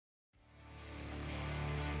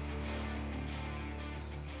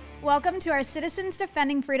Welcome to our Citizens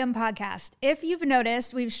Defending Freedom podcast. If you've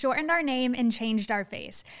noticed, we've shortened our name and changed our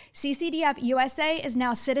face. CCDF USA is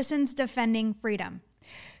now Citizens Defending Freedom.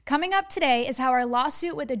 Coming up today is how our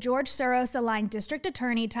lawsuit with the George Soros-aligned district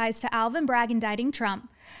attorney ties to Alvin Bragg indicting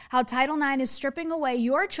Trump, how Title IX is stripping away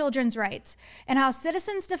your children's rights, and how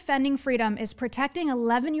Citizens Defending Freedom is protecting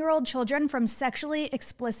 11-year-old children from sexually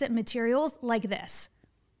explicit materials like this.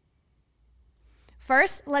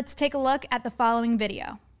 First, let's take a look at the following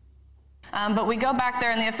video. But we go back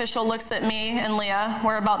there and the official looks at me and Leah.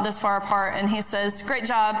 We're about this far apart, and he says, "Great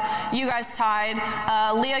job, you guys tied.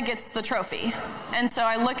 Leah gets the trophy." And so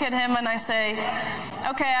I look at him and I say,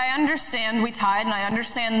 "Okay, I understand we tied, and I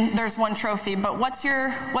understand there's one trophy, but what's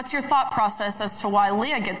your thought process as to why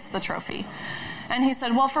Leah gets the trophy?" And he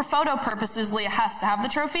said, "Well, for photo purposes, Leah has to have the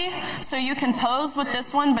trophy, so you can pose with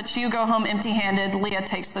this one, but you go home empty-handed. Leah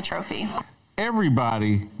takes the trophy."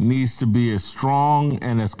 Everybody needs to be as strong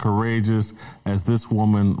and as courageous as this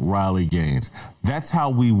woman, Riley Gaines. That's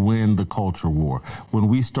how we win the culture war, when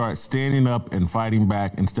we start standing up and fighting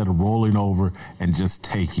back instead of rolling over and just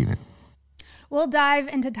taking it. We'll dive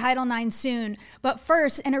into Title IX soon, but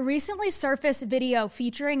first, in a recently surfaced video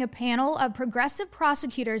featuring a panel of progressive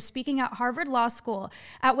prosecutors speaking at Harvard Law School,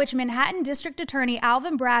 at which Manhattan District Attorney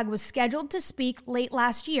Alvin Bragg was scheduled to speak late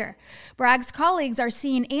last year, Bragg's colleagues are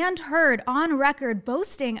seen and heard on record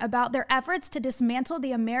boasting about their efforts to dismantle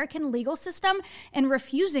the American legal system and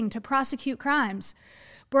refusing to prosecute crimes.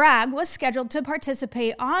 Bragg was scheduled to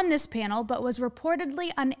participate on this panel, but was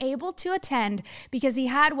reportedly unable to attend because he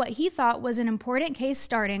had what he thought was an important case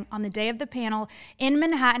starting on the day of the panel in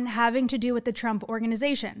Manhattan having to do with the Trump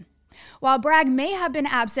Organization. While Bragg may have been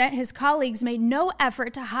absent, his colleagues made no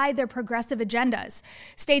effort to hide their progressive agendas.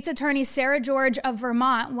 State's Attorney Sarah George of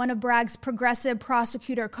Vermont, one of Bragg's progressive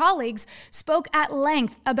prosecutor colleagues, spoke at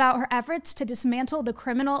length about her efforts to dismantle the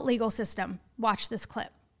criminal legal system. Watch this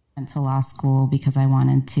clip. Went to law school because I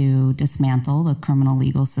wanted to dismantle the criminal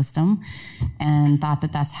legal system and thought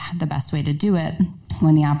that that's the best way to do it.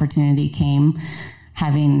 When the opportunity came,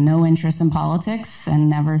 having no interest in politics and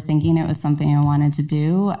never thinking it was something I wanted to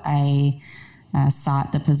do, I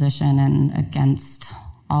sought the position, and against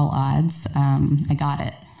all odds, I got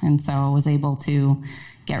it. And so I was able to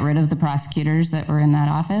get rid of the prosecutors that were in that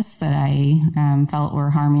office that I felt were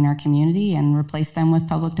harming our community and replace them with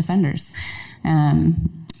public defenders.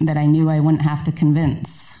 That I knew I wouldn't have to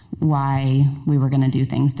convince why we were going to do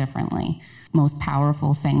things differently. Most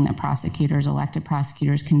powerful thing that elected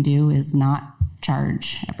prosecutors can do is not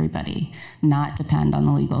charge everybody, not depend on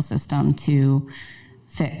the legal system to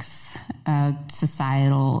fix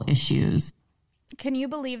societal issues. Can you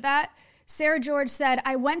believe that? Sarah George said,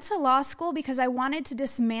 "I went to law school because I wanted to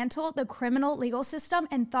dismantle the criminal legal system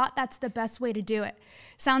and thought that's the best way to do it."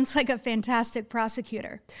 Sounds like a fantastic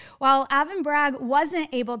prosecutor. While Alvin Bragg wasn't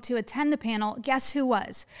able to attend the panel, guess who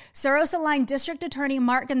was? Soros-aligned District Attorney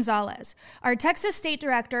Mark Gonzalez. Our Texas State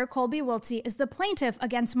Director, Colby Wiltsey, is the plaintiff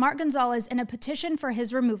against Mark Gonzalez in a petition for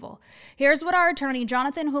his removal. Here's what our attorney,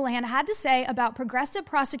 Jonathan Houlihan, had to say about progressive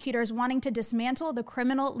prosecutors wanting to dismantle the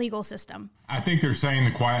criminal legal system. I think they're saying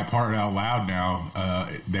the quiet part out loud now.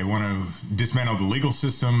 They want to dismantle the legal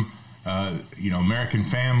system, American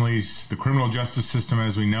families, the criminal justice system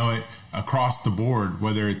as we know it across the board,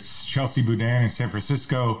 whether it's Chelsea Boudin in San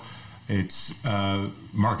Francisco, it's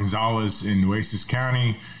Mark Gonzalez in Nueces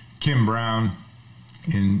County, Kim Brown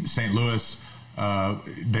in St.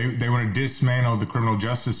 Think they want to dismantle the criminal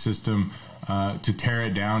justice system to tear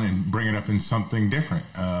it down and bring it up in something different.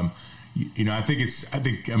 I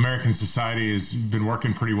think American society has been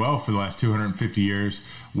working pretty well for the last 250 years,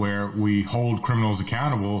 where we hold criminals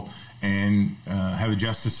accountable and have a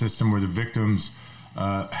justice system where the victims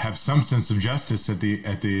have some sense of justice at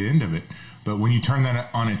the end of it. But when you turn that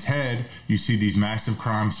on its head, you see these massive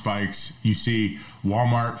crime spikes. You see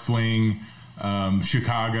Walmart fleeing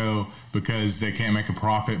Chicago because they can't make a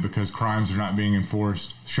profit because crimes are not being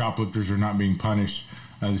enforced. Shoplifters are not being punished.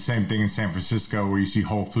 The same thing in San Francisco, where you see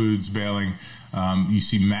Whole Foods bailing. You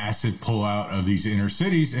see massive pullout of these inner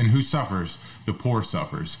cities, and who suffers? The poor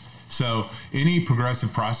suffers. So any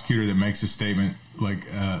progressive prosecutor that makes a statement like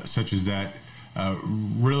such as that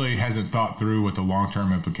really hasn't thought through what the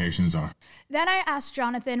long-term implications are. Then I asked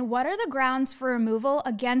Jonathan, what are the grounds for removal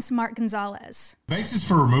against Mark Gonzalez? The basis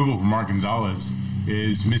for removal for Mark Gonzalez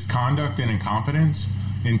is misconduct and incompetence.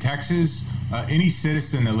 In Texas, any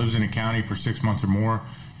citizen that lives in a county for 6 months or more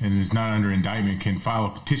and is not under indictment can file a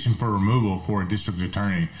petition for removal for a district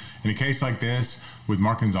attorney. In a case like this, with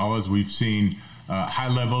Mark Gonzalez, we've seen high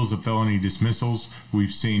levels of felony dismissals.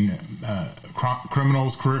 We've seen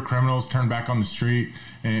career criminals turn back on the street.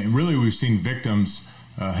 And really, we've seen victims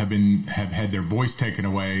have had their voice taken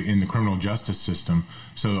away in the criminal justice system.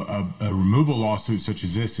 So a removal lawsuit such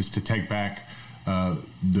as this is to take back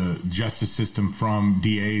the justice system from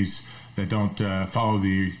DAs that don't follow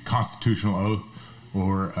the constitutional oath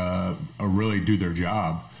or really do their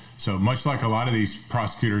job. So much like a lot of these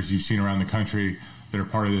prosecutors you've seen around the country that are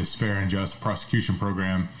part of this fair and just prosecution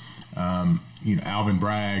program, Alvin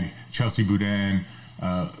Bragg, Chelsea Boudin,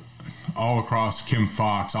 all across Kim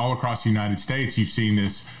Fox, all across the United States, you've seen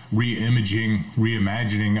this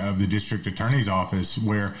reimagining of the district attorney's office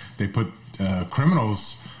where they put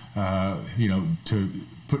criminals, to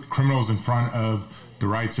put criminals in front of the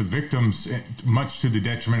rights of victims, much to the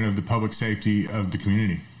detriment of the public safety of the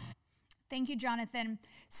community. Thank you, Jonathan.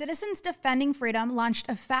 Citizens Defending Freedom launched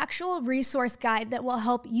a factual resource guide that will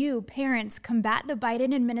help you, parents, combat the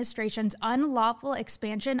Biden administration's unlawful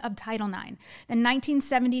expansion of Title IX, the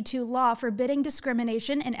 1972 law forbidding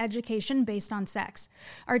discrimination in education based on sex.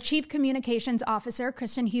 Our Chief Communications Officer,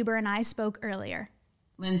 Kristen Huber, and I spoke earlier.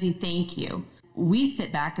 Lindsay, thank you. We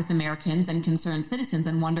sit back as Americans and concerned citizens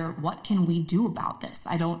and wonder, what can we do about this?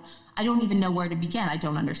 I don't even know where to begin. I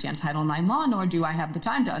don't understand Title IX law, nor do I have the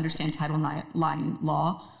time to understand Title IX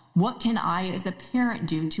law. What can I as a parent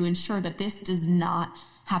do to ensure that this does not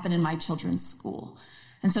happen in my children's school?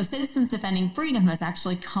 And so Citizens Defending Freedom has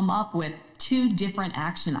actually come up with 2 different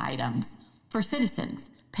action items for citizens,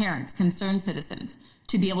 parents, concerned citizens,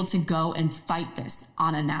 to be able to go and fight this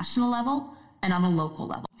on a national level and on a local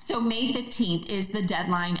level. So May 15th is the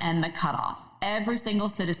deadline and the cutoff. Every single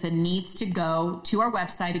citizen needs to go to our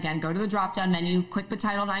website. Again, go to the drop-down menu, click the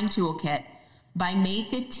Title IX toolkit. By May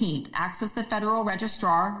 15th, access the federal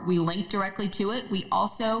registrar. We link directly to it. We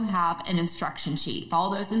also have an instruction sheet.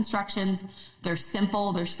 Follow those instructions. They're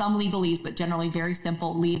simple. There's some legalese, but generally very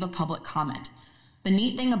simple. Leave a public comment. The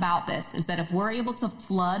neat thing about this is that if we're able to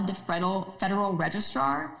flood the federal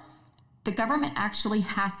registrar, the government actually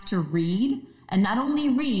has to read, and not only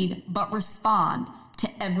read, but respond to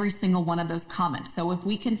every single one of those comments. So if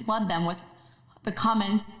we can flood them with the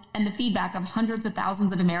comments and the feedback of hundreds of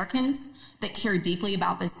thousands of Americans that care deeply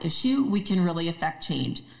about this issue, we can really affect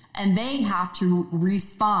change. And they have to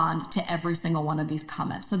respond to every single one of these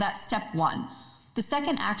comments. So that's step 1. The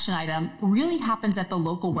second action item really happens at the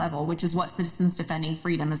local level, which is what Citizens Defending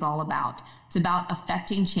Freedom is all about. It's about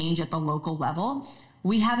affecting change at the local level.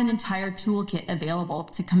 We have an entire toolkit available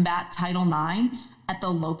to combat Title IX at the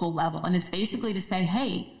local level. And it's basically to say,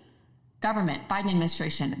 hey, government, Biden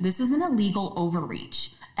administration, this is an illegal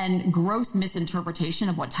overreach and gross misinterpretation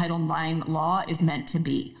of what Title IX law is meant to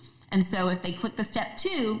be. And so if they click the step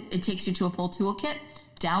 2, it takes you to a full toolkit.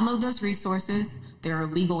 Download those resources. There are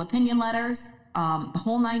legal opinion letters, the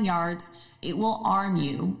whole 9 yards. It will arm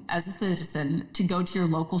you as a citizen to go to your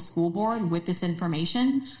local school board with this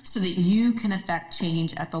information so that you can affect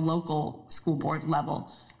change at the local school board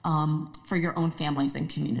level for your own families and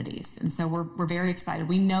communities. And so we're very excited.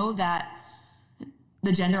 We know that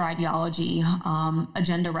the gender ideology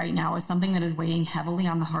agenda right now is something that is weighing heavily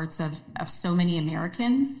on the hearts of so many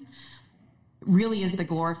Americans. Really is the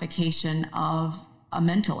glorification of a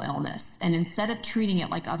mental illness. And instead of treating it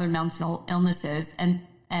like other mental illnesses and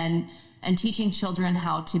teaching children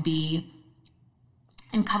how to be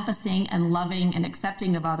encompassing and loving and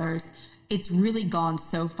accepting of others, it's really gone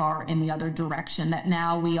so far in the other direction that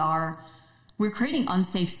now we're creating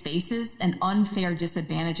unsafe spaces and unfair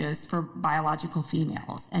disadvantages for biological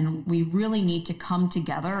females. And we really need to come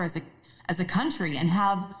together as a country and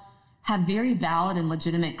have very valid and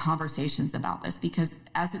legitimate conversations about this, because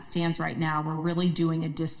as it stands right now, we're really doing a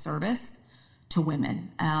disservice to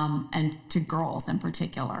women and to girls in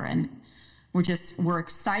particular. And we're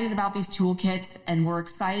excited about these toolkits, and we're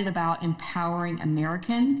excited about empowering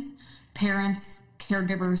Americans, parents,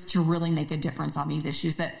 caregivers to really make a difference on these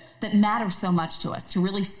issues that matter so much to us, to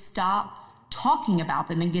really stop talking about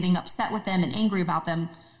them and getting upset with them and angry about them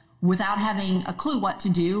without having a clue what to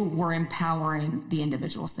do. We're empowering the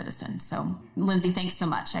individual citizen. So, Lindsay, thanks so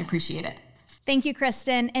much. I appreciate it. Thank you,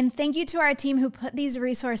 Kristen, and thank you to our team who put these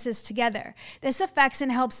resources together. This affects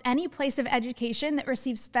and helps any place of education that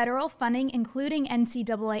receives federal funding, including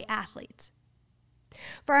NCAA athletes.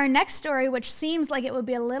 For our next story, which seems like it would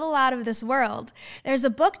be a little out of this world, there's a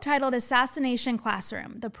book titled Assassination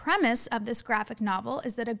Classroom. The premise of this graphic novel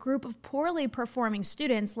is that a group of poorly performing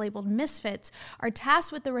students labeled misfits are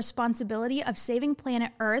tasked with the responsibility of saving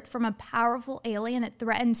planet Earth from a powerful alien that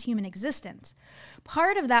threatens human existence.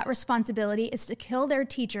 Part of that responsibility is to kill their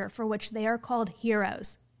teacher, for which they are called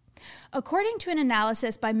heroes. According to an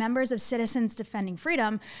analysis by members of Citizens Defending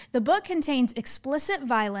Freedom, the book contains explicit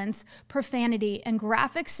violence, profanity, and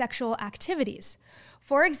graphic sexual activities.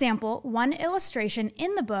 For example, one illustration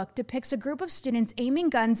in the book depicts a group of students aiming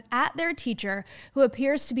guns at their teacher, who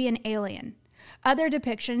appears to be an alien. Other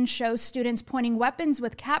depictions show students pointing weapons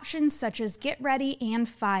with captions such as "Get ready" and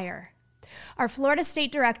 "Fire." Our Florida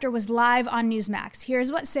State Director was live on Newsmax.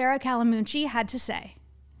 Here's what Sarah Calamucci had to say.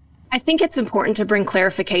 I think it's important to bring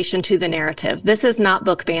clarification to the narrative. This is not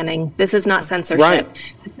book banning. This is not censorship. Right.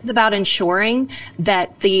 It's about ensuring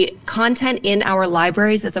that the content in our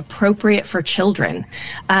libraries is appropriate for children.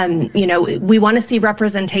 We want to see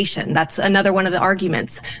representation. That's another one of the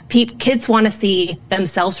arguments. Kids want to see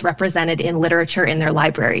themselves represented in literature in their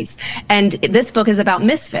libraries. And this book is about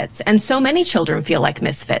misfits. And so many children feel like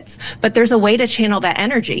misfits. But there's a way to channel that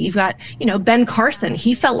energy. You've got, Ben Carson.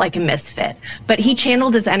 He felt like a misfit, but he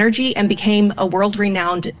channeled his energy and became a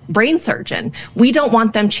world-renowned brain surgeon. We don't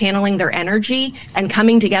want them channeling their energy and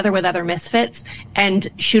coming together with other misfits and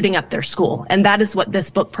shooting up their school. And that is what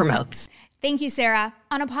this book promotes. Thank you, Sarah.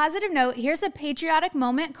 On a positive note, here's a patriotic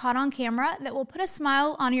moment caught on camera that will put a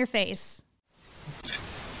smile on your face.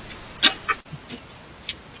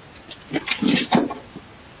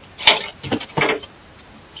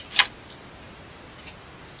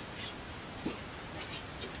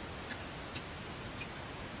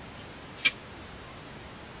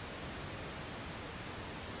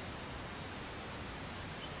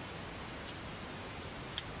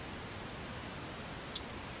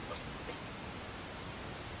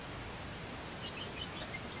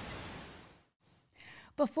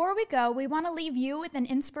 Before we go, we want to leave you with an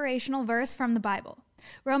inspirational verse from the Bible.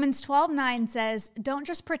 Romans 12:9 says, "Don't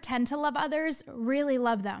just pretend to love others, really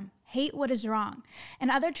love them. Hate what is wrong."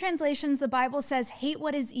 In other translations, the Bible says, "Hate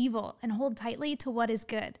what is evil and hold tightly to what is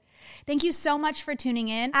good." Thank you so much for tuning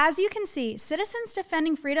in. As you can see, Citizens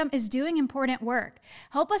Defending Freedom is doing important work.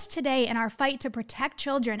 Help us today in our fight to protect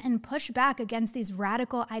children and push back against these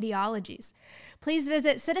radical ideologies. Please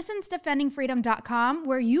visit citizensdefendingfreedom.com,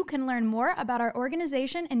 where you can learn more about our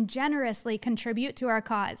organization and generously contribute to our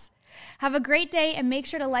cause. Have a great day, and make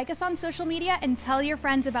sure to like us on social media and tell your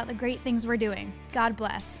friends about the great things we're doing. God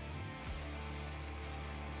bless.